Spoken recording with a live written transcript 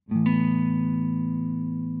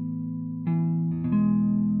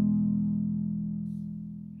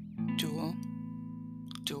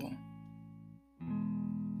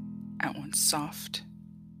soft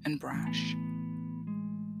and brash,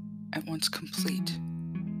 at once complete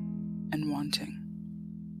and wanting,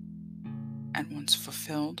 at once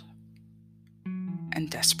fulfilled and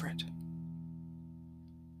desperate,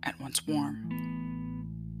 at once warm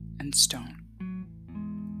and stone,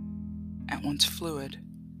 at once fluid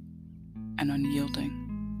and unyielding,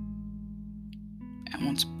 at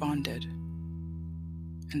once bonded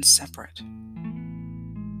and separate,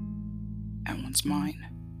 at once mine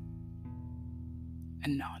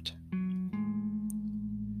and not.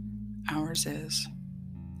 Ours is,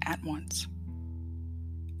 at once,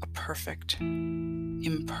 a perfect,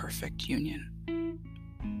 imperfect union,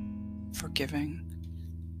 forgiving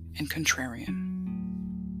and contrarian.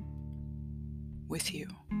 With you,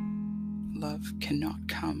 love cannot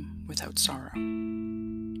come without sorrow,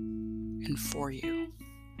 and for you,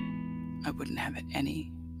 I wouldn't have it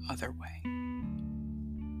any other way.